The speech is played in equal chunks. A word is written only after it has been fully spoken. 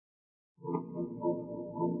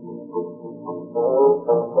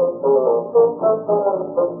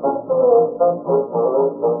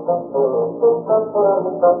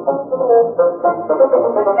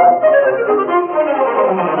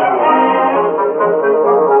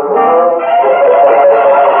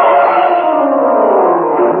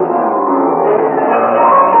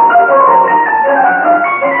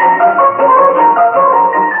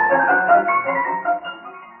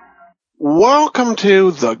Welcome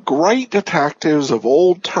to the Great Detectives of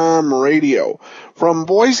Old Time Radio. From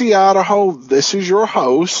Boise, Idaho, this is your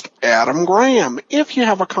host, Adam Graham. If you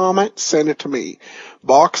have a comment, send it to me.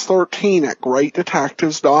 Box 13 at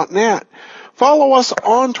greatdetectives.net. Follow us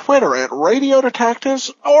on Twitter at Radio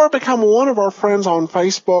Detectives or become one of our friends on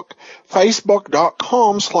Facebook,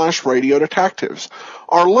 facebook.com/Radio Detectives.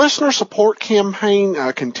 Our listener support campaign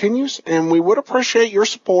continues, and we would appreciate your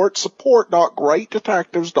support,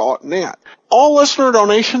 support.greatdetectives.net. All listener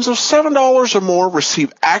donations of $7 or more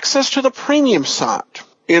receive access to the premium site.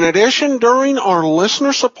 In addition, during our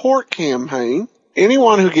listener support campaign,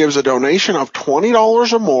 anyone who gives a donation of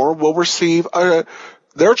 $20 or more will receive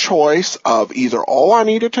their choice of either All I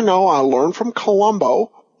Needed to Know I Learned from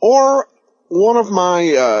Columbo or one of my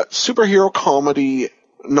superhero comedy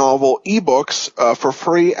novel ebooks for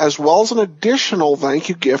free, as well as an additional thank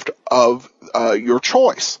you gift of your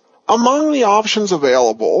choice. Among the options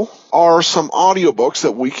available are some audiobooks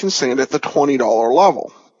that we can send at the $20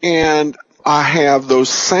 level. And I have those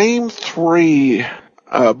same three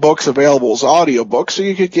books available as audiobooks, so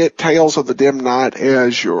you could get Tales of the Dim Night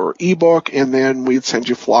as your ebook, and then we'd send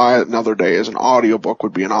you Fly Another Day as an audiobook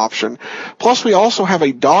would be an option. Plus, we also have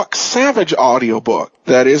a Doc Savage audiobook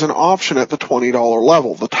that is an option at the $20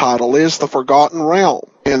 level. The title is The Forgotten Realm.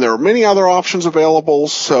 And there are many other options available,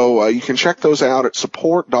 so you can check those out at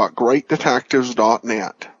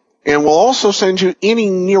support.greatdetectives.net. And we'll also send you any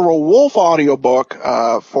Nero Wolfe audiobook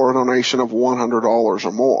for a donation of $100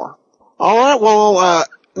 or more. All right, well,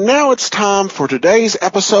 now it's time for today's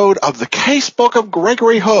episode of the Casebook of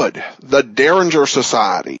Gregory Hood, the Derringer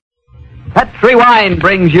Society. Petri Wine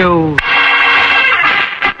brings you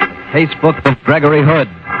Casebook of Gregory Hood.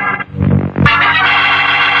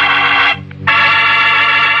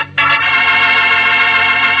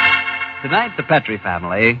 Tonight, the Petri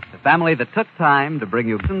family, the family that took time to bring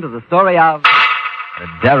you into the story of the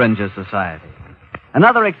Derringer Society.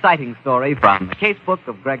 Another exciting story from the Casebook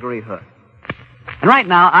of Gregory Hood. And right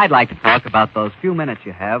now, I'd like to talk about those few minutes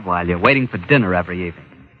you have while you're waiting for dinner every evening.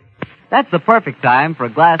 That's the perfect time for a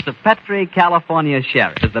glass of Petri California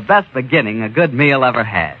Sherry. It's the best beginning a good meal ever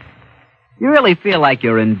had. You really feel like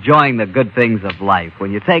you're enjoying the good things of life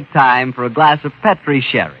when you take time for a glass of Petri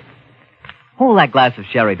Sherry. Hold that glass of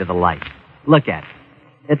sherry to the light. Look at it.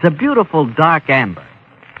 It's a beautiful dark amber.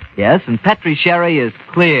 Yes, and Petri Sherry is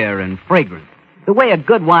clear and fragrant, the way a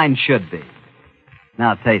good wine should be.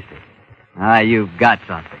 Now taste it. You've got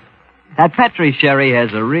something. That Petri Sherry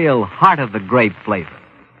has a real heart-of-the-grape flavor.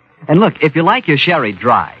 And look, if you like your sherry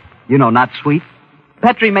dry, not sweet,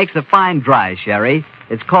 Petri makes a fine dry sherry.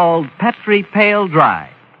 It's called Petri Pale Dry.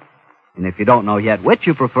 And if you don't know yet which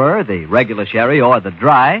you prefer, the regular sherry or the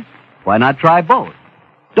dry, why not try both?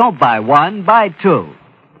 Don't buy one, buy two.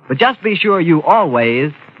 But just be sure you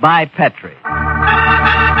always buy Petri.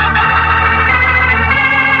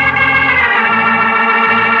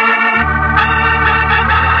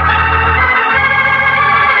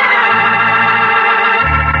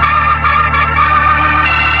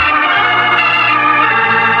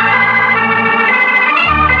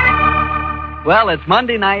 Well, it's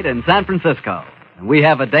Monday night in San Francisco, and we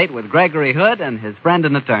have a date with Gregory Hood and his friend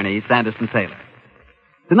and attorney, Sanderson Taylor.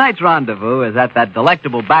 Tonight's rendezvous is at that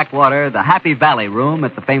delectable backwater, the Happy Valley Room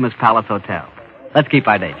at the famous Palace Hotel. Let's keep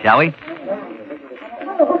our date, shall we?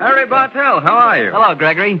 Harry Bartell, how are you? Hello,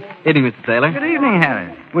 Gregory. Evening, Mr. Taylor. Good evening,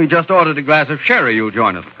 Harry. We just ordered a glass of sherry. You'll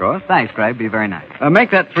join us, of course. Thanks, Greg. Be very nice.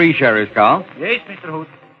 Make that 3 sherries, Carl. Yes, Mr. Hood.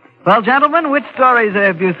 Well, gentlemen, which stories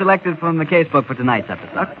have you selected from the casebook for tonight's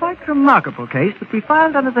episode? A quite remarkable case that we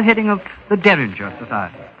filed under the heading of the Derringer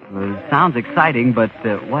Society. Well, it sounds exciting, but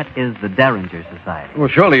what is the Derringer Society? Well,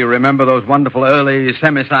 surely you remember those wonderful early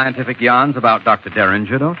semi-scientific yarns about Dr.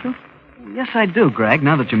 Derringer, don't you? Yes, I do, Greg,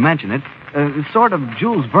 now that you mention it. Sort of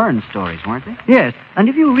Jules Verne stories, weren't they? Yes, and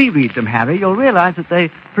if you reread them, Harry, you'll realize that they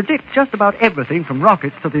predict just about everything from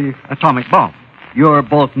rockets to the atomic bomb. You're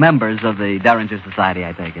both members of the Derringer Society,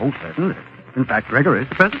 I take it. Oh, certainly. In fact, Gregory is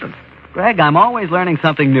the president. Greg, I'm always learning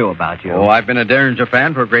something new about you. Oh, I've been a Derringer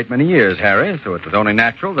fan for a great many years, Harry, so it was only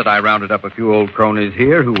natural that I rounded up a few old cronies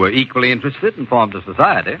here who were equally interested and formed a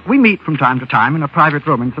society. We meet from time to time in a private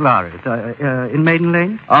room in Solaris, in Maiden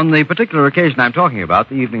Lane. On the particular occasion I'm talking about,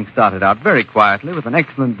 the evening started out very quietly with an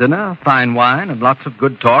excellent dinner, fine wine, and lots of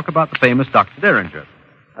good talk about the famous Dr. Derringer.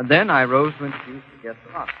 And then I rose to introduce the guest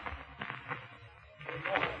of honor.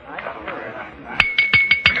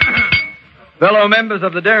 Fellow members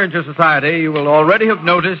of the Derringer Society, you will already have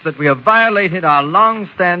noticed that we have violated our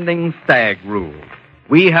long-standing stag rule.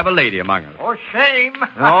 We have a lady among us. Oh, shame.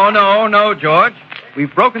 No, George.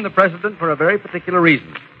 We've broken the precedent for a very particular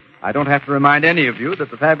reason. I don't have to remind any of you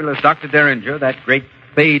that the fabulous Dr. Derringer, that great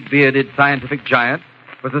spade-bearded scientific giant,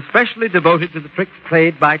 was especially devoted to the tricks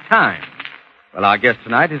played by time. Well, our guest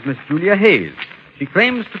tonight is Miss Julia Hayes. She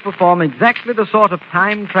claims to perform exactly the sort of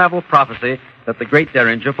time travel prophecy that the great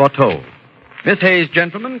Derringer foretold. Miss Hayes,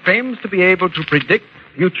 gentlemen, claims to be able to predict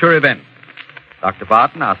future events. Dr.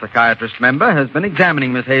 Barton, our psychiatrist member, has been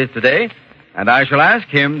examining Miss Hayes today, and I shall ask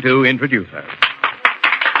him to introduce her.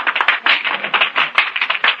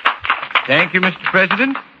 Thank you, Mr.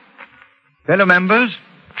 President. Fellow members,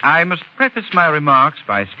 I must preface my remarks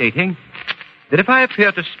by stating that if I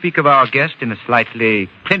appear to speak of our guest in a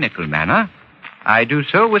slightly clinical manner, I do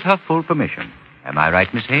so with her full permission. Am I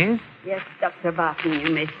right, Miss Hayes? Yes, Dr. Barton, you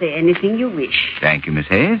may say anything you wish. Thank you, Miss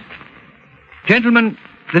Hayes. Gentlemen,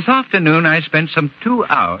 this afternoon I spent some 2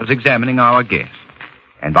 hours examining our guest.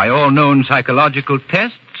 And by all known psychological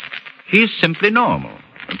tests, she is simply normal,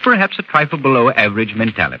 perhaps a trifle below average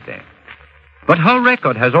mentality. But her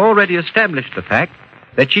record has already established the fact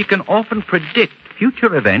that she can often predict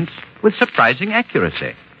future events with surprising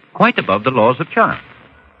accuracy, quite above the laws of chance.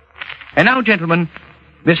 And now, gentlemen,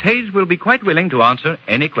 Miss Hayes will be quite willing to answer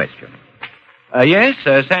any question. Yes,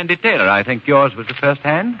 Sandy Taylor, I think yours was the first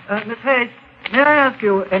hand. Miss Hayes, may I ask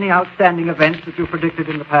you any outstanding events that you predicted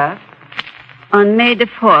in the past? On May the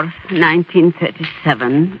 4th,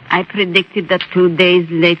 1937, I predicted that 2 days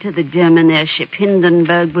later the German airship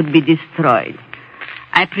Hindenburg would be destroyed.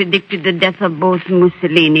 I predicted the death of both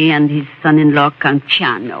Mussolini and his son-in-law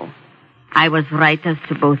Canciano. I was right as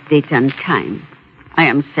to both date and time. I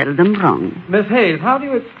am seldom wrong. Miss Hayes, how do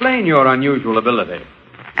you explain your unusual ability?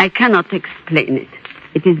 I cannot explain it.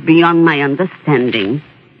 It is beyond my understanding.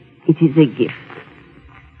 It is a gift.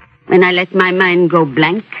 When I let my mind go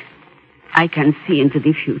blank, I can see into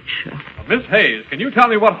the future. Miss Hayes, can you tell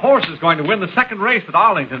me what horse is going to win the second race at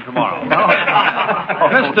Arlington tomorrow?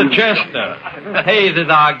 Mr. Chester, Miss Hayes is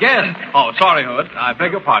our guest. Oh, sorry, Hood. I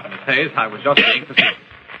beg your pardon, Miss Hayes. I was just being facetious.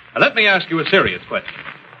 Now, let me ask you a serious question.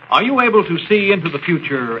 Are you able to see into the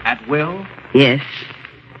future at will? Yes.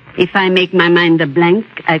 If I make my mind a blank,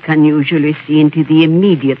 I can usually see into the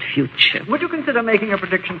immediate future. Would you consider making a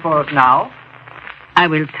prediction for us now? I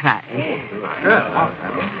will try.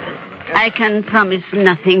 I can promise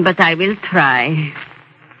nothing, but I will try.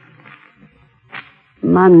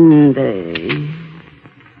 Monday.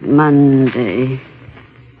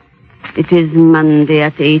 It is Monday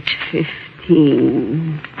at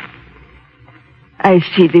 8:15. I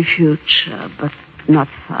see the future, but not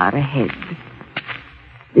far ahead.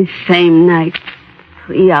 This same night,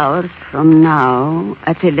 3 hours from now,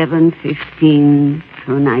 at 11:15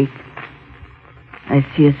 tonight, I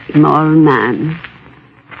see a small man,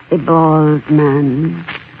 a bald man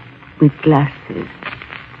with glasses.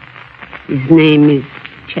 His name is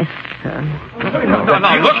Chester.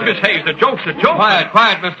 No, look, Miss Hayes, the joke's a joke.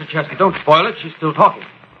 Quiet, Mr. Chester. Don't spoil it. She's still talking.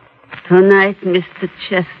 Tonight, Mr.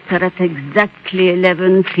 Chester, at exactly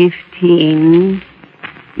 11:15,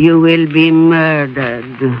 you will be murdered.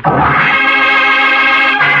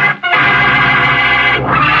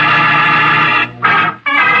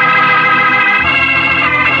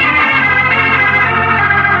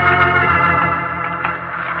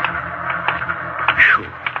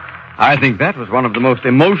 I think that was one of the most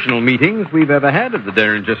emotional meetings we've ever had at the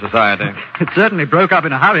Derringer Society. It certainly broke up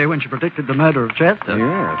in a hurry when she predicted the murder of Chester.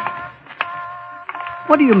 Yes.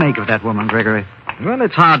 What do you make of that woman, Gregory? Well,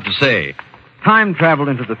 it's hard to say. Time travel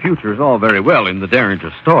into the future is all very well in the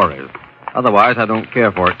Derringer stories. Otherwise, I don't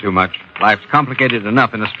care for it too much. Life's complicated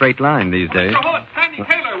enough in a straight line these days. Mr. Hood, Sandy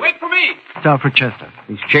Taylor, wait for me. It's Alfred Chester.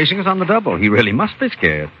 He's chasing us on the double. He really must be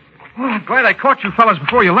scared. Well, I'm glad I caught you fellas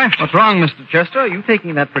before you left. What's wrong, Mr. Chester? Are you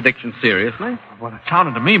taking that prediction seriously? Well, it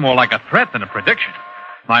sounded to me more like a threat than a prediction.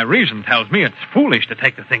 My reason tells me it's foolish to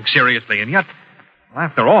take the thing seriously, and yet, well,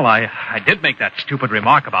 after all, I did make that stupid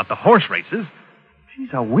remark about the horse races.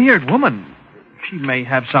 She's a weird woman. She may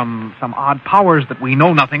have some odd powers that we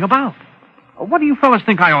know nothing about. What do you fellas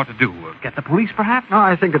think I ought to do? Get the police, perhaps? No,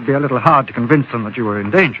 I think it'd be a little hard to convince them that you were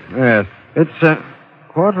in danger. Yes. It's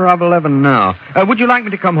 11:15 now. Would you like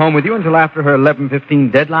me to come home with you until after her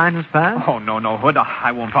 11:15 deadline has passed? Oh, no, Hood.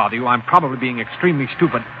 I won't bother you. I'm probably being extremely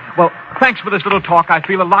stupid. Well, thanks for this little talk. I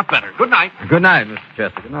feel a lot better. Good night. Good night, Mr.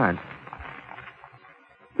 Chester. Good night.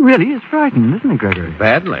 Really is frightened, isn't he, Gregory?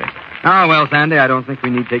 Badly. Oh, well, Sandy, I don't think we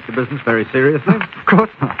need take the business very seriously. Of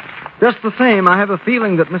course not. Just the same, I have a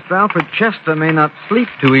feeling that Mr. Alfred Chester may not sleep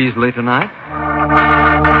too easily tonight.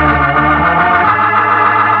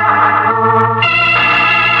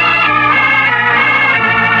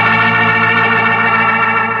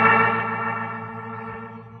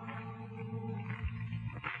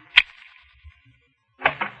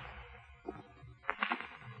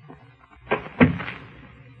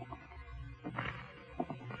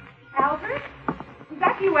 Alfred? Is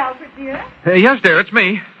that you, Alfred, dear? Yes, dear, it's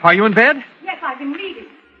me. Are you in bed? Yes, I've been reading.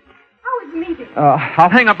 How is meeting? I'll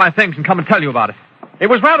hang up my things and come and tell you about it. It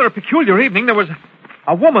was rather a peculiar evening. There was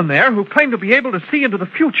a woman there who claimed to be able to see into the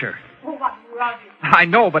future. Oh, what rubbish. I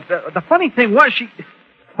know, but the funny thing was she...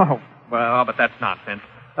 Oh, well, but that's nonsense.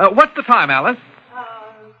 What's the time, Alice?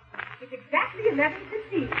 It's exactly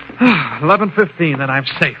 11:15. 11:15, then I'm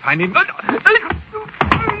safe. I need... Alfred,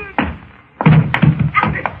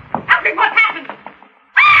 what happened?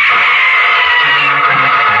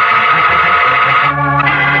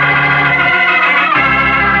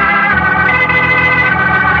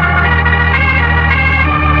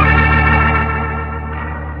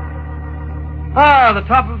 The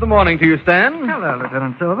top of the morning to you, Stan. Hello,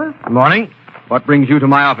 Lieutenant Silvers. Good morning. What brings you to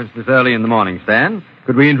my office this early in the morning, Stan?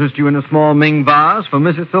 Could we interest you in a small Ming vase for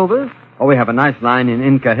Mrs. Silvers? Oh, we have a nice line in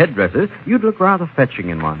Inca headdresses. You'd look rather fetching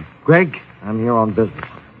in one. Greg, I'm here on business.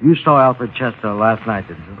 You saw Alfred Chester last night,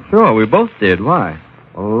 didn't you? Sure, we both did. Why?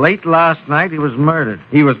 Well, late last night, he was murdered.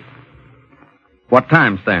 He was... What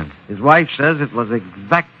time, Stan? His wife says it was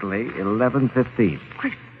exactly 11:15.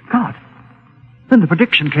 Great God. Then the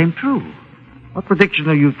prediction came true. What prediction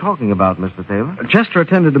are you talking about, Mr. Taylor? Chester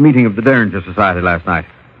attended a meeting of the Derringer Society last night.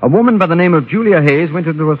 A woman by the name of Julia Hayes went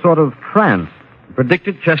into a sort of trance.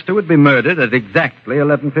 Predicted Chester would be murdered at exactly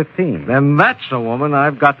 11:15. Then that's a woman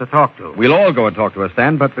I've got to talk to. We'll all go and talk to her,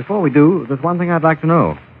 Stan, but before we do, there's one thing I'd like to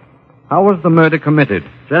know. How was the murder committed?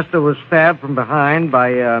 Chester was stabbed from behind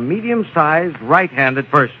by a medium-sized right-handed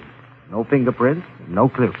person. No fingerprints, no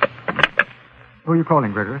clue. Who are you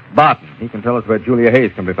calling, Gregory? Barton. He can tell us where Julia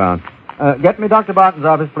Hayes can be found. Get me Dr. Barton's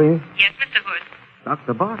office, please. Yes, Mr. Hood.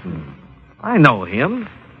 Dr. Barton. I know him.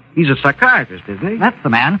 He's a psychiatrist, isn't he? That's the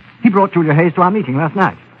man. He brought Julia Hayes to our meeting last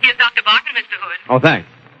night. Here's Dr. Barton, Mr. Hood. Oh, thanks.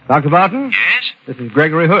 Dr. Barton? Yes? This is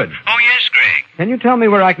Gregory Hood. Oh, yes, Greg. Can you tell me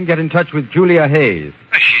where I can get in touch with Julia Hayes?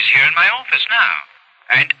 She's here in my office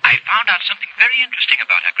now. And I found out something very interesting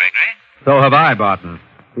about her, Gregory. So have I, Barton.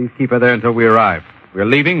 Please keep her there until we arrive. We're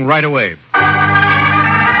leaving right away.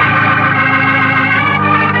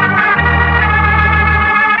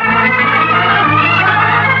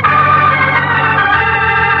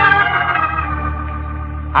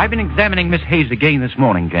 I've been examining Miss Hayes again this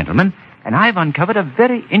morning, gentlemen, and I've uncovered a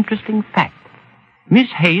very interesting fact. Miss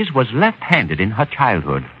Hayes was left-handed in her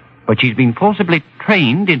childhood, but she's been forcibly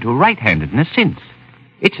trained into right-handedness since.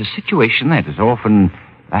 It's a situation that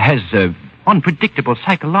has unpredictable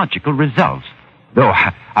psychological results. Though,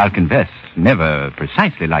 I'll confess, never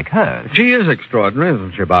precisely like her. She is extraordinary,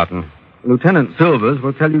 isn't she, Barton? Lieutenant Silvers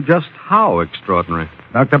will tell you just how extraordinary.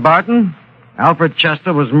 Dr. Barton, Alfred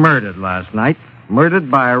Chester was murdered last night. Murdered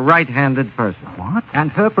by a right-handed person. What?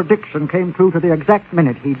 And her prediction came true to the exact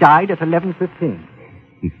minute. He died at 11:15.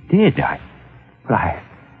 He did? I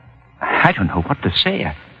don't know what to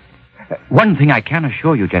say. One thing I can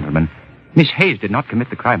assure you, gentlemen. Miss Hayes did not commit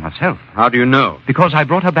the crime herself. How do you know? Because I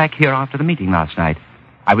brought her back here after the meeting last night.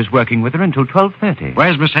 I was working with her until 12:30.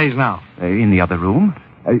 Where's Miss Hayes now? In the other room.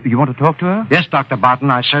 You want to talk to her? Yes, Dr.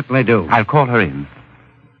 Barton, I certainly do. I'll call her in.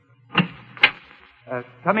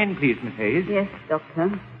 Come in, please, Miss Hayes. Yes,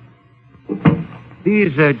 Doctor.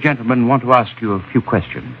 These gentlemen want to ask you a few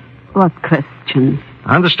questions. What questions?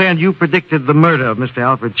 I understand you predicted the murder of Mr.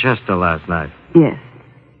 Alfred Chester last night. Yes.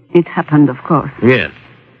 It happened, of course. Yes.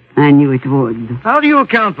 I knew it would. How do you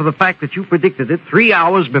account for the fact that you predicted it 3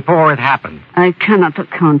 hours before it happened? I cannot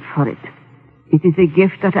account for it. It is a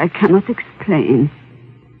gift that I cannot explain.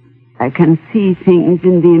 I can see things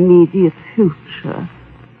in the immediate future.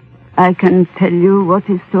 I can tell you what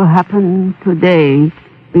is to happen today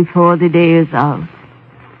before the day is out.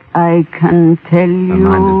 I can tell you...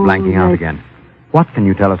 Her mind is blanking out again. What can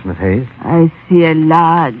you tell us, Miss Hayes? I see a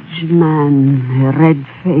large man, a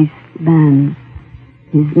red-faced man.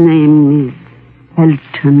 His name is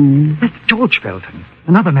Felton. That's George Felton,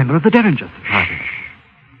 another member of the Derringer Society.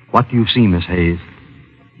 What do you see, Miss Hayes?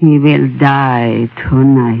 He will die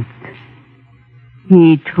tonight.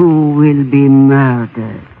 He, too, will be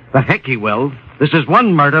murdered. The heck he will. This is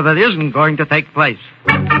one murder that isn't going to take place.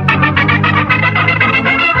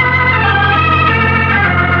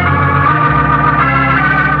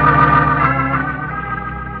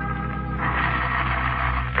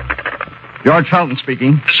 George Felton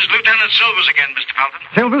speaking. This is Lieutenant Silvers again, Mr. Felton.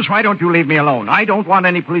 Silvers, why don't you leave me alone? I don't want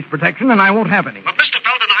any police protection, and I won't have any. But, Mr.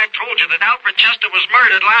 Felton, I told you that Alfred Chester was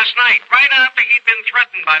murdered last night, right after he'd been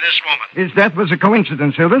threatened by this woman. His death was a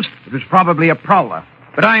coincidence, Silvers. It was probably a prowler.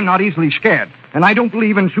 But I'm not easily scared, and I don't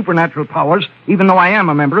believe in supernatural powers, even though I am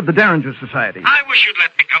a member of the Derringer Society. I wish you'd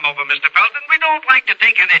let me come over, Mr. Felton. We don't like to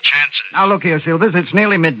take any chances. Now, look here, Silvers. It's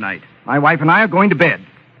nearly midnight. My wife and I are going to bed.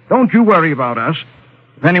 Don't you worry about us.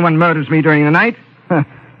 If anyone murders me during the night,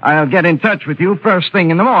 I'll get in touch with you first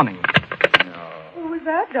thing in the morning. Who was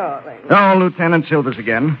that, darling? Oh, Lieutenant Silvers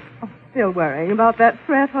again. Still worrying about that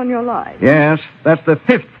threat on your life. Yes, that's the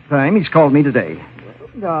 5th time he's called me today.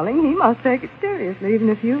 Darling, he must take it seriously, even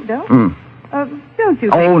if you don't. Don't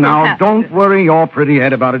you think Oh, now, perhaps don't worry your pretty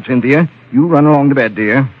head about it, Cynthia. You run along to bed,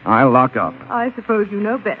 dear. I'll lock up. I suppose you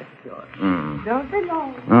know best, George. Don't be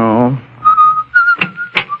long. Oh.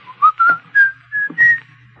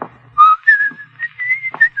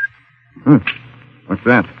 What's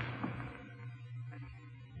that?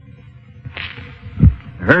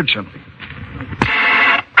 I heard something.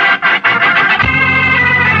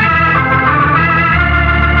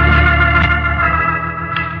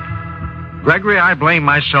 Gregory, I blame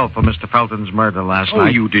myself for Mr. Felton's murder last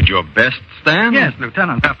night. You did your best, Stan? Yes,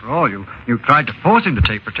 Lieutenant. After all, you tried to force him to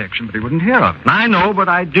take protection, but he wouldn't hear of it. I know, but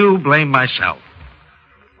I do blame myself.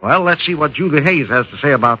 Well, let's see what Julie Hayes has to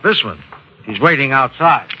say about this one. She's waiting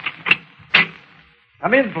outside.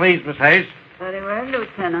 Come in, please, Miss Hayes. Very well,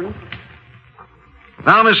 Lieutenant.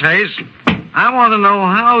 Now, Miss Hayes, I want to know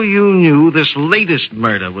how you knew this latest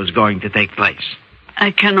murder was going to take place. I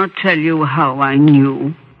cannot tell you how I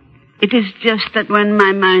knew. It is just that when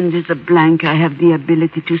my mind is a blank, I have the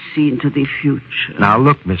ability to see into the future. Now,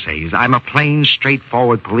 look, Miss Hayes, I'm a plain,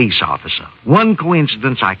 straightforward police officer. One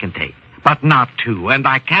coincidence I can take, but not two. And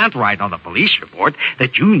I can't write on a police report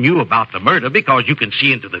that you knew about the murder because you can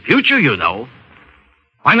see into the future, you know.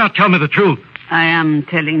 Why not tell me the truth? I am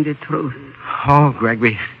telling the truth. Oh,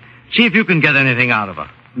 Gregory, see if you can get anything out of her.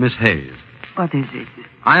 Miss Hayes, What is it?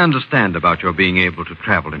 I understand about your being able to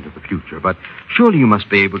travel into the future, but surely you must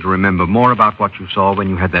be able to remember more about what you saw when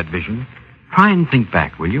you had that vision. Try and think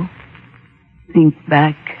back, will you? Think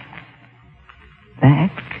back?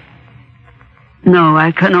 Back? No,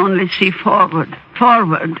 I can only see forward.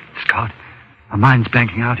 Forward. Scott, my mind's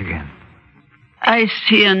blanking out again. I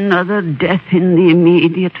see another death in the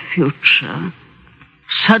immediate future.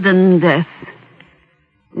 Sudden death.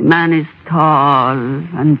 The man is tall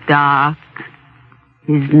and dark.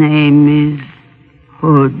 His name is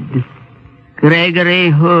Hood. Gregory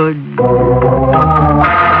Hood.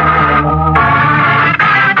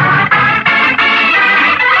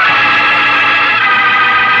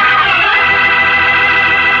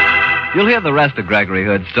 You'll hear the rest of Gregory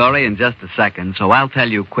Hood's story in just a second, so I'll tell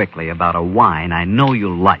you quickly about a wine I know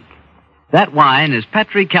you'll like. That wine is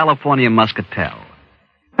Petri California Muscatel.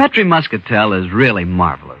 Petri Muscatel is really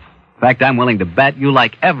marvelous. In fact, I'm willing to bet you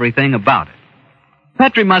like everything about it.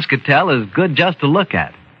 Petri Muscatel is good just to look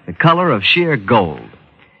at, the color of sheer gold.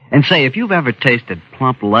 And say, if you've ever tasted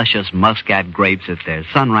plump, luscious Muscat grapes at their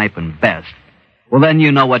sun-ripened best, well, then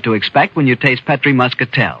you know what to expect when you taste Petri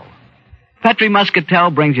Muscatel. Petri Muscatel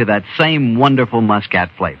brings you that same wonderful Muscat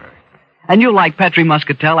flavor. And you'll like Petri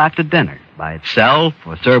Muscatel after dinner, by itself,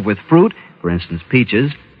 or served with fruit, for instance,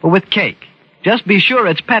 peaches, or with cake. Just be sure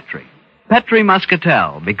it's Petri. Petri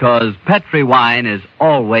Muscatel, because Petri wine is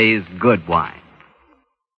always good wine.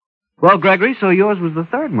 Well, Gregory, so yours was the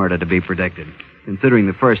third murder to be predicted. Considering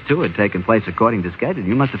the first two had taken place according to schedule,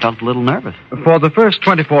 you must have felt a little nervous. For the first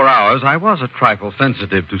 24 hours, I was a trifle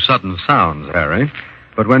sensitive to sudden sounds, Harry.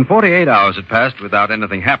 But when 48 hours had passed without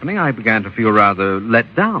anything happening, I began to feel rather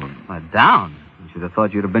let down. Let down? You should have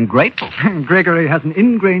thought you'd have been grateful. Gregory has an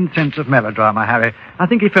ingrained sense of melodrama, Harry. I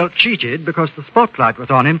think he felt cheated because the spotlight was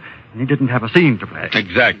on him and he didn't have a scene to play.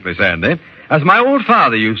 Exactly, Sandy. As my old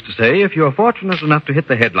father used to say, if you're fortunate enough to hit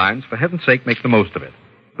the headlines, for heaven's sake, make the most of it.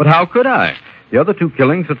 But how could I? The other two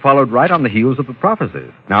killings had followed right on the heels of the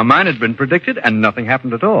prophecies. Now, mine had been predicted, and nothing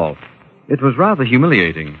happened at all. It was rather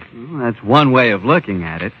humiliating. Well, that's one way of looking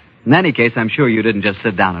at it. In any case, I'm sure you didn't just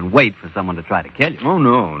sit down and wait for someone to try to kill you. Oh,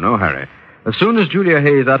 no, Harry. As soon as Julia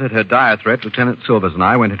Hayes uttered her dire threat, Lieutenant Silvers and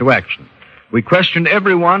I went into action. We questioned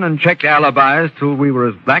everyone and checked alibis till we were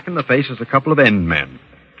as black in the face as a couple of end men.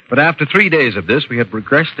 But after 3 days of this, we had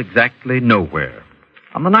progressed exactly nowhere.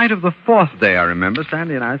 On the night of the 4th day, I remember,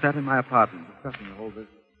 Sandy and I sat in my apartment discussing the whole business.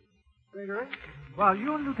 Gregory, while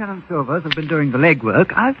you and Lieutenant Silvers have been doing the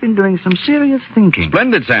legwork, I've been doing some serious thinking.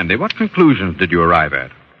 Splendid, Sandy. What conclusions did you arrive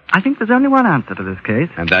at? I think there's only one answer to this case.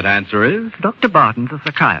 And that answer is? Dr. Barton's a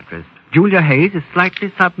psychiatrist. Julia Hayes is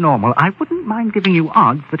slightly subnormal. I wouldn't mind giving you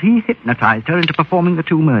odds that he hypnotized her into performing the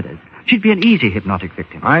 2 murders. She'd be an easy hypnotic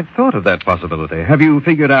victim. I'd thought of that possibility. Have you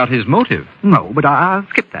figured out his motive? No, but I'll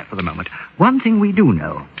skip that for the moment. One thing we do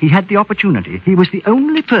know. He had the opportunity. He was the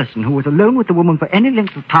only person who was alone with the woman for any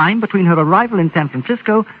length of time between her arrival in San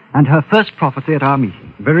Francisco and her first prophecy at our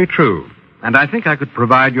meeting. Very true. And I think I could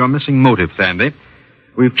provide your missing motive, Sandy.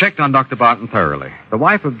 We've checked on Dr. Barton thoroughly. The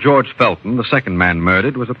wife of George Felton, the second man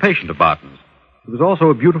murdered, was a patient of Barton's. She was also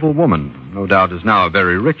a beautiful woman, no doubt is now a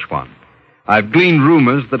very rich one. I've gleaned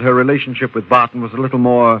rumors that her relationship with Barton was a little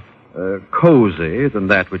more cozy than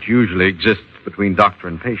that which usually exists between doctor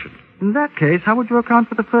and patient. In that case, how would you account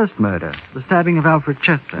for the first murder, the stabbing of Alfred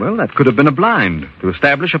Chester? Well, that could have been a blind, to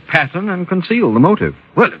establish a pattern and conceal the motive.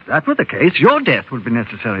 Well, if that were the case, your death would be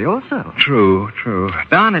necessary also. True.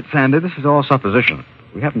 Darn it, Sandy, this is all supposition.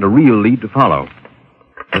 We haven't a real lead to follow.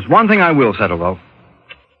 There's one thing I will settle, though.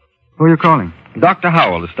 Who are you calling? Dr.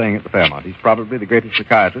 Howell is staying at the Fairmont. He's probably the greatest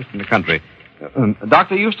psychiatrist in the country.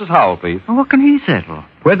 Dr. Eustace Howell, please. Well, what can he settle?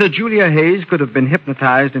 Whether Julia Hayes could have been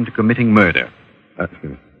hypnotized into committing murder.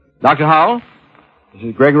 Dr. Howell, this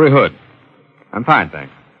is Gregory Hood. I'm fine,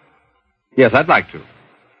 thanks. Yes, I'd like to.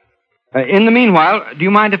 In the meanwhile, do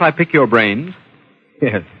you mind if I pick your brains?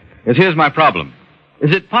 Yes. Here's my problem.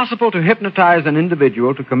 Is it possible to hypnotize an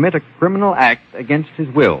individual to commit a criminal act against his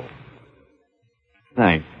will?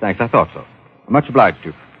 Thanks. I thought so. I'm much obliged to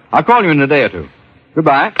you. I'll call you in a day or two.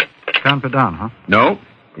 Goodbye. Can't be done, huh? No.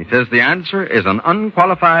 He says the answer is an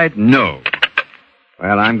unqualified no.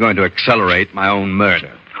 Well, I'm going to accelerate my own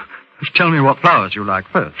murder. Tell me what flowers you like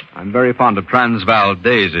first. I'm very fond of Transvaal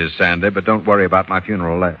daisies, Sandy, but don't worry about my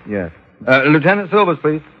funeral. Yes. Lieutenant Silvers,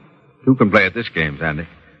 please. Who can play at this game, Sandy?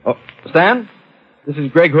 Oh, Stan? This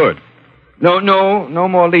is Greg Hood. No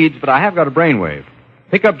more leads, but I have got a brainwave.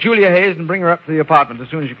 Pick up Julia Hayes and bring her up to the apartment as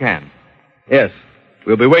soon as you can. Yes,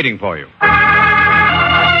 we'll be waiting for you.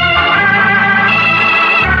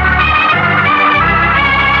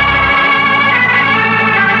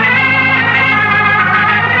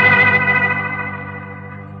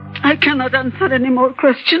 I cannot answer any more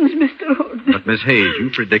questions, Mr. Hood. But, Miss Hayes,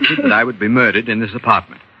 you predicted that I would be murdered in this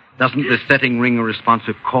apartment. Doesn't this setting ring a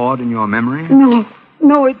responsive chord in your memory?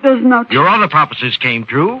 No, it does not. Your other prophecies came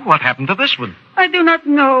true. What happened to this one? I do not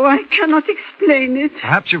know. I cannot explain it.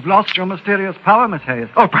 Perhaps you've lost your mysterious power, Miss Hayes.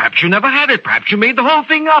 Or perhaps you never had it. Perhaps you made the whole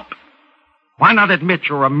thing up. Why not admit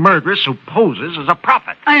you're a murderess who poses as a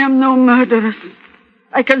prophet? I am no murderess.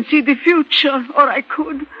 I can see the future, or I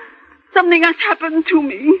could. Something has happened to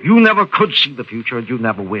me. You never could see the future, and you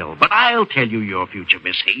never will. But I'll tell you your future,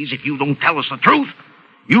 Miss Hayes, if you don't tell us the truth.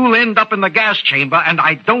 You'll end up in the gas chamber, and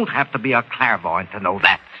I don't have to be a clairvoyant to know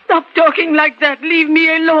that. Stop talking like that. Leave me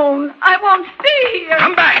alone. I won't stay here.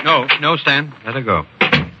 Come back. No, Stan. Let her go.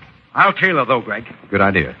 I'll tail her, though, Greg. Good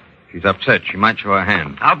idea. She's upset. She might show her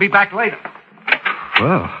hand. I'll be back later.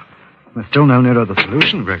 Well, we're still no nearer the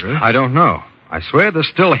solution, Gregory. I don't know. I swear there's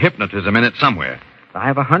still hypnotism in it somewhere. I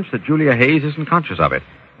have a hunch that Julia Hayes isn't conscious of it.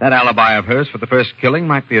 That alibi of hers for the first killing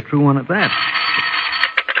might be a true one at that.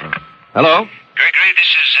 Hello? Gregory,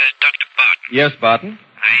 this is Dr. Barton. Yes, Barton?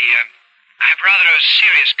 I have rather a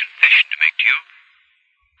serious confession to make to you.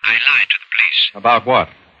 I lied to the police. About what?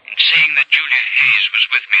 In saying that Julia Hayes was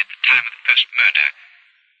with me at the time of the first murder.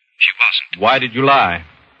 She wasn't. Why did you lie?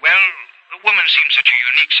 Well, the woman seemed such a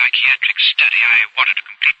unique psychiatric study, I wanted to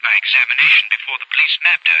complete my examination before the police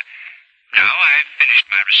nabbed her. Now I've finished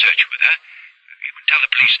my research with her. You can tell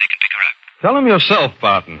the police they can pick her up. Tell them yourself,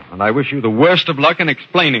 Barton, and I wish you the worst of luck in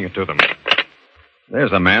explaining it to them.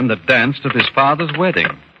 There's a man that danced at his father's wedding.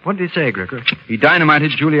 What did he say, Gregory? He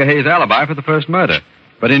dynamited Julia Hayes' alibi for the first murder.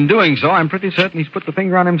 But in doing so, I'm pretty certain he's put the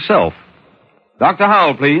finger on himself. Dr.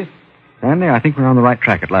 Howell, please. Sandy, I think we're on the right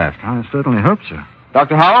track at last. I certainly hope so.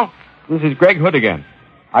 Dr. Howell, this is Greg Hood again.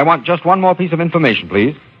 I want just one more piece of information,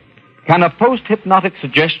 please. Can a post-hypnotic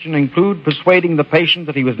suggestion include persuading the patient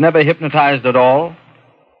that he was never hypnotized at all?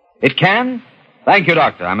 It can? Thank you,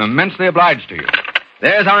 Doctor. I'm immensely obliged to you.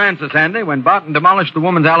 There's our answer, Sandy. When Barton demolished the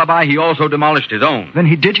woman's alibi, he also demolished his own. Then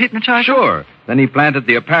he did hypnotize her? Sure. Then he planted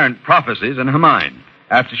the apparent prophecies in her mind.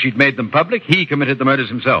 After she'd made them public, he committed the murders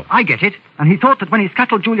himself. I get it. And he thought that when he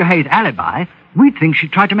scuttled Julia Hayes' alibi, We'd think she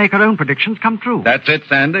tried to make her own predictions come true. That's it,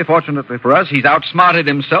 Sandy. Fortunately for us, he's outsmarted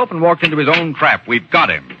himself and walked into his own trap. We've got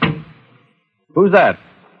him. Who's that?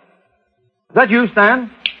 Is that you, Stan?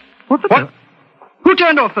 What? Who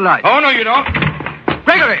turned off the light? Oh, no, you don't.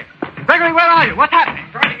 Gregory! Gregory, where are you? What's happening?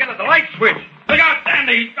 Trying to get at the light switch. Look out,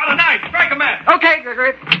 Sandy. He's got a knife. Strike a match. Okay,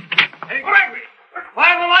 Gregory. Hey, Gregory.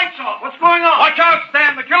 Why are the lights off? What's going on? Watch out,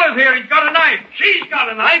 Stan. The killer's here. He's got a knife. She's got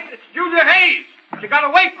a knife. It's Julia Hayes. She got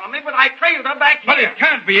away from me, but I trailed her back here. But it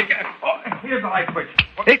can't be. Oh, here's the light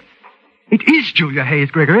switch. It is Julia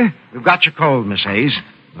Hayes, Gregory. We've got you cold, Miss Hayes.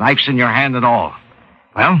 Knife's in your hand and all.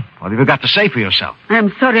 Well, what have you got to say for yourself?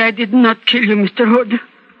 I'm sorry I did not kill you, Mr. Hood.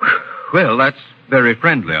 Well, that's very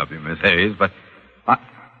friendly of you, Miss Hayes, but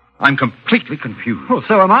I'm completely confused. Well,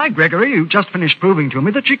 so am I, Gregory. You just finished proving to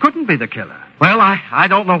me that she couldn't be the killer. Well, I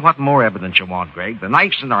don't know what more evidence you want, Greg. The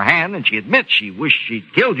knife's in her hand, and she admits she wished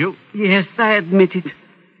she'd killed you. Yes, I admit it.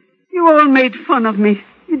 You all made fun of me.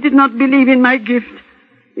 You did not believe in my gift.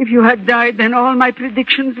 If you had died, then all my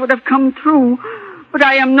predictions would have come true. But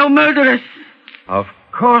I am no murderess. Of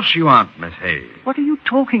course you aren't, Miss Hayes. What are you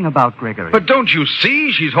talking about, Gregory? But don't you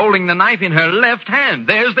see? She's holding the knife in her left hand.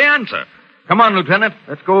 There's the answer. Come on, Lieutenant.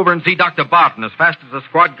 Let's go over and see Dr. Barton as fast as the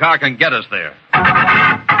squad car can get us there.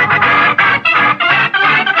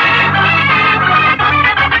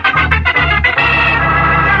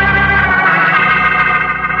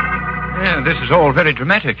 Yeah, this is all very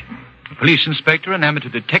dramatic. A police inspector, an amateur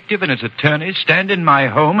detective, and his attorney stand in my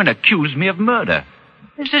home and accuse me of murder.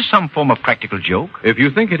 Is this some form of practical joke? If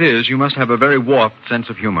you think it is, you must have a very warped sense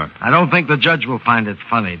of humor. I don't think the judge will find it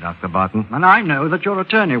funny, Dr. Barton. And I know that your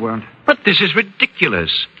attorney won't. But this is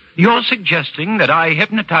ridiculous. You're suggesting that I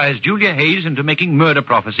hypnotized Julia Hayes into making murder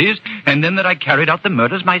prophecies, and then that I carried out the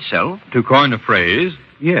murders myself? To coin a phrase,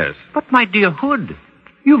 yes. But, my dear Hood,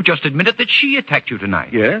 you've just admitted that she attacked you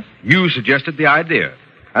tonight. Yes, you suggested the idea.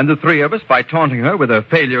 And the three of us, by taunting her with her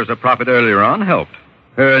failure as a prophet earlier on, helped.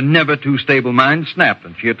 Her never-too-stable mind snapped,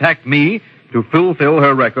 and she attacked me to fulfill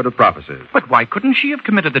her record of prophecies. But why couldn't she have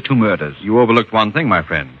committed the two murders? You overlooked one thing, my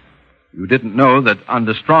friend. You didn't know that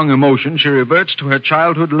under strong emotion, she reverts to her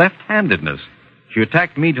childhood left-handedness. She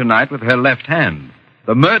attacked me tonight with her left hand.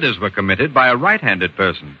 The murders were committed by a right-handed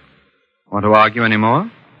person. Want to argue any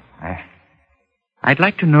more? I'd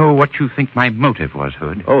like to know what you think my motive was,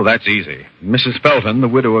 Hood. Oh, that's easy. Mrs. Felton, the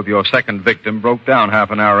widow of your second victim, broke down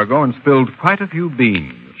half an hour ago and spilled quite a few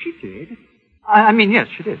beans. She did? I mean, yes,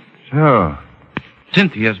 she did. So,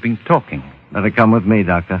 Cynthia's been talking. Better come with me,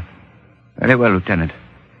 Doctor. Very well, Lieutenant.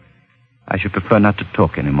 I should prefer not to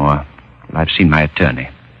talk anymore till I've seen my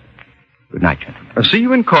attorney. Good night, gentlemen. See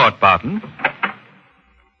you in court, Barton.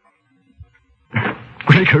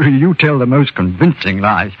 Gregory, you tell the most convincing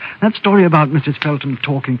lies. That story about Mrs. Felton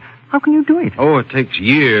talking, how can you do it? Oh, it takes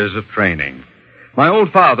years of training. My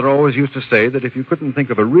old father always used to say that if you couldn't think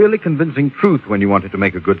of a really convincing truth when you wanted to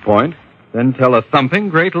make a good point, then tell a thumping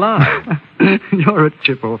great lie. You're a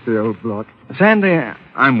chip off the old block. Sandy,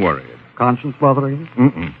 I'm worried. Conscience bothering you?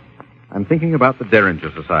 Mm-mm. I'm thinking about the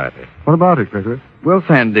Derringer Society. What about it, Gregory? Well,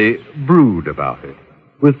 Sandy, brood about it.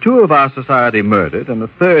 With two of our society murdered and a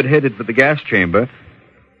third headed for the gas chamber,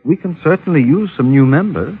 we can certainly use some new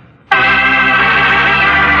members.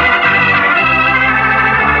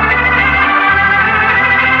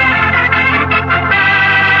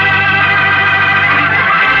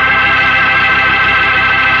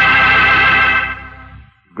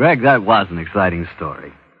 Greg, that was an exciting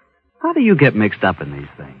story. How do you get mixed up in these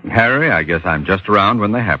things? Harry, I guess I'm just around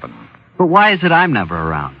when they happen. But why is it I'm never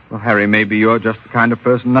around? Well, Harry, maybe you're just the kind of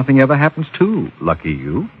person nothing ever happens to. Lucky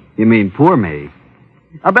you. You mean poor me?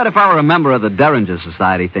 I bet if I were a member of the Derringer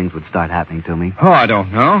Society, things would start happening to me. Oh, I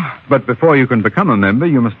don't know. But before you can become a member,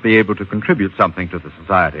 you must be able to contribute something to the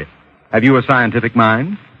society. Have you a scientific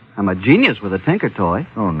mind? I'm a genius with a tinker toy.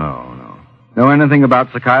 Oh, no. Know anything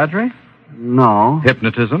about psychiatry? No.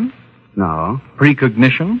 Hypnotism? No.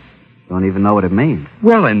 Precognition? Don't even know what it means.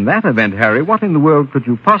 Well, in that event, Harry, what in the world could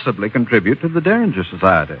you possibly contribute to the Derringer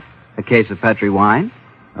Society? A case of Petri wine?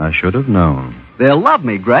 I should have known. They'll love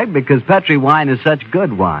me, Greg, because Petri wine is such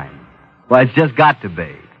good wine. Well, it's just got to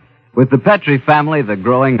be. With the Petri family, the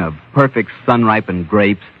growing of perfect sun-ripened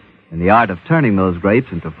grapes and the art of turning those grapes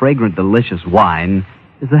into fragrant, delicious wine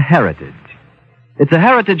is a heritage. It's a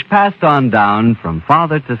heritage passed on down from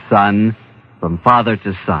father to son, from father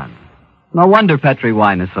to son. No wonder Petri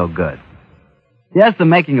wine is so good. Yes, the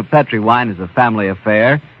making of Petri wine is a family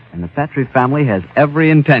affair, and the Petri family has every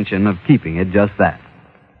intention of keeping it just that.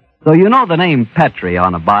 So you know the name Petri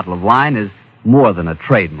on a bottle of wine is more than a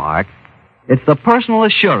trademark. It's the personal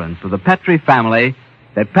assurance of the Petri family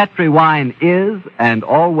that Petri wine is and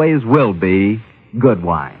always will be good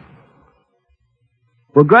wine.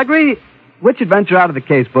 Well, Gregory, which adventure out of the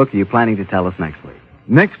Casebook are you planning to tell us next week?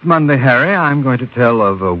 Next Monday, Harry, I'm going to tell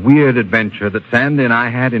of a weird adventure that Sandy and I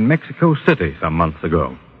had in Mexico City some months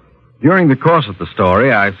ago. During the course of the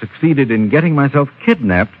story, I succeeded in getting myself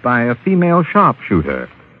kidnapped by a female sharpshooter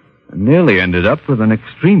and nearly ended up with an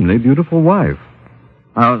extremely beautiful wife.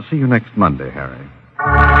 I'll see you next Monday, Harry.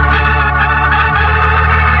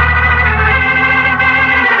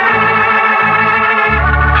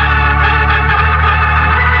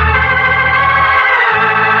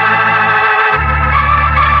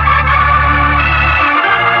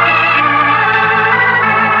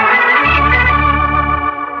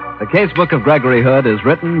 The Casebook of Gregory Hood is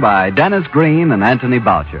written by Dennis Green and Anthony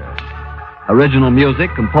Boucher. Original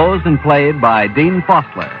music composed and played by Dean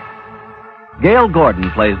Fostler. Gail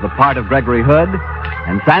Gordon plays the part of Gregory Hood,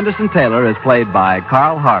 and Sanderson Taylor is played by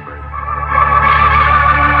Carl Harburg.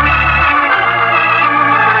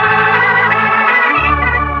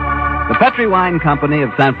 The Petri Wine Company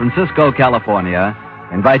of San Francisco, California,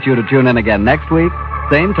 invite you to tune in again next week,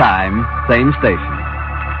 same time, same station.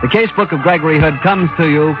 The Casebook of Gregory Hood comes to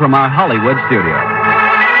you from our Hollywood studio.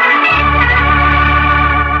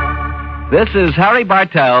 This is Harry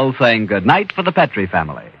Bartell saying goodnight for the Petri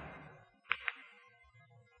family.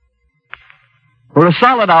 For a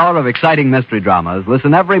solid hour of exciting mystery dramas,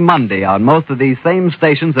 listen every Monday on most of these same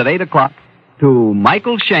stations at 8 o'clock to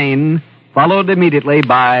Michael Shayne, followed immediately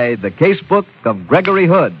by The Casebook of Gregory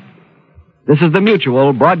Hood. This is the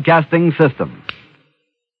Mutual Broadcasting System.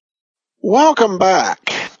 Welcome back.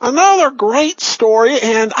 Another great story,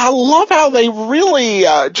 and I love how they really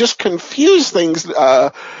just confuse things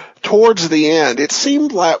towards the end. It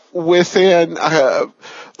seemed like within the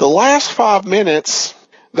last 5 minutes,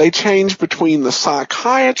 they changed between the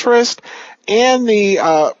psychiatrist and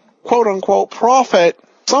the quote-unquote prophet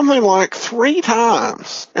something like 3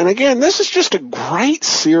 times. And again, this is just a great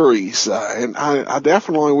series, and I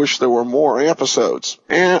definitely wish there were more episodes.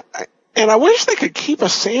 And I wish they could keep a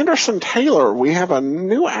Sanderson Taylor. We have a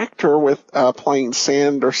new actor with playing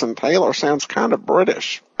Sanderson Taylor. Sounds kind of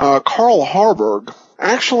British. Carl Harburg.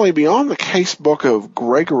 Actually, beyond the Casebook of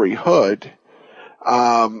Gregory Hood,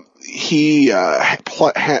 he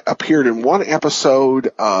appeared in one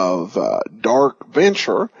episode of Dark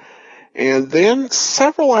Venture, and then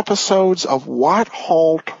several episodes of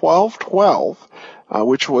Whitehall 1212,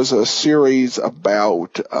 which was a series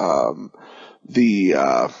about the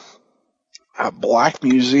Black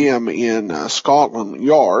Museum in Scotland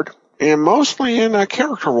Yard, and mostly in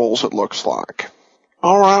character roles, it looks like.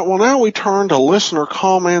 All right, well, now we turn to listener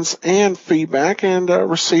comments and feedback, and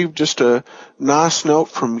received just a nice note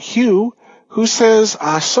from Hugh, who says,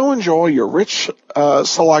 I so enjoy your rich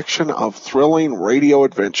selection of thrilling radio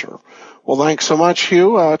adventure. Well, thanks so much,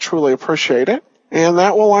 Hugh. I truly appreciate it. And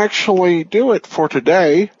that will actually do it for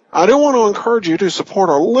today. I do want to encourage you to support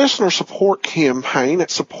our listener support campaign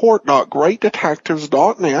at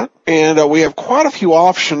support.greatdetectives.net. And we have quite a few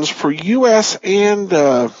options for U.S. and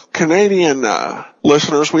Canadian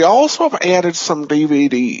listeners. We also have added some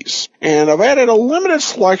DVDs. And I've added a limited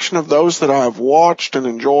selection of those that I've watched and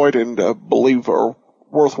enjoyed and believe are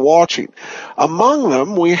worth watching. Among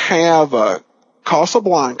them, we have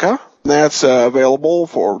Casablanca. That's available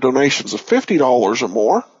for donations of $50 or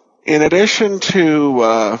more. In addition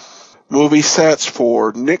to movie sets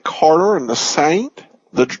for Nick Carter and the Saint,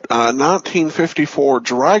 the 1954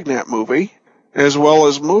 Dragnet movie, as well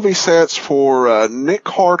as movie sets for Nick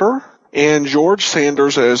Carter and George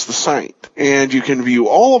Sanders as the Saint. And you can view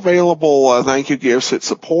all available thank you gifts at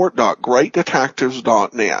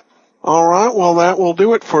support.greatdetectives.net. All right, well, that will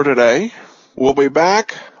do it for today. We'll be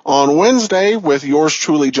back on Wednesday with yours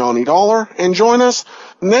truly, Johnny Dollar, and join us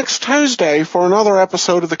next Tuesday for another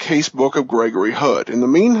episode of the Casebook of Gregory Hood. In the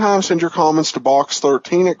meantime, send your comments to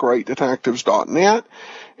box13 at greatdetectives.net,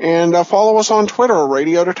 and follow us on Twitter,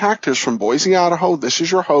 Radio Detectives from Boise, Idaho. This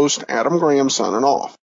is your host, Adam Graham, signing off.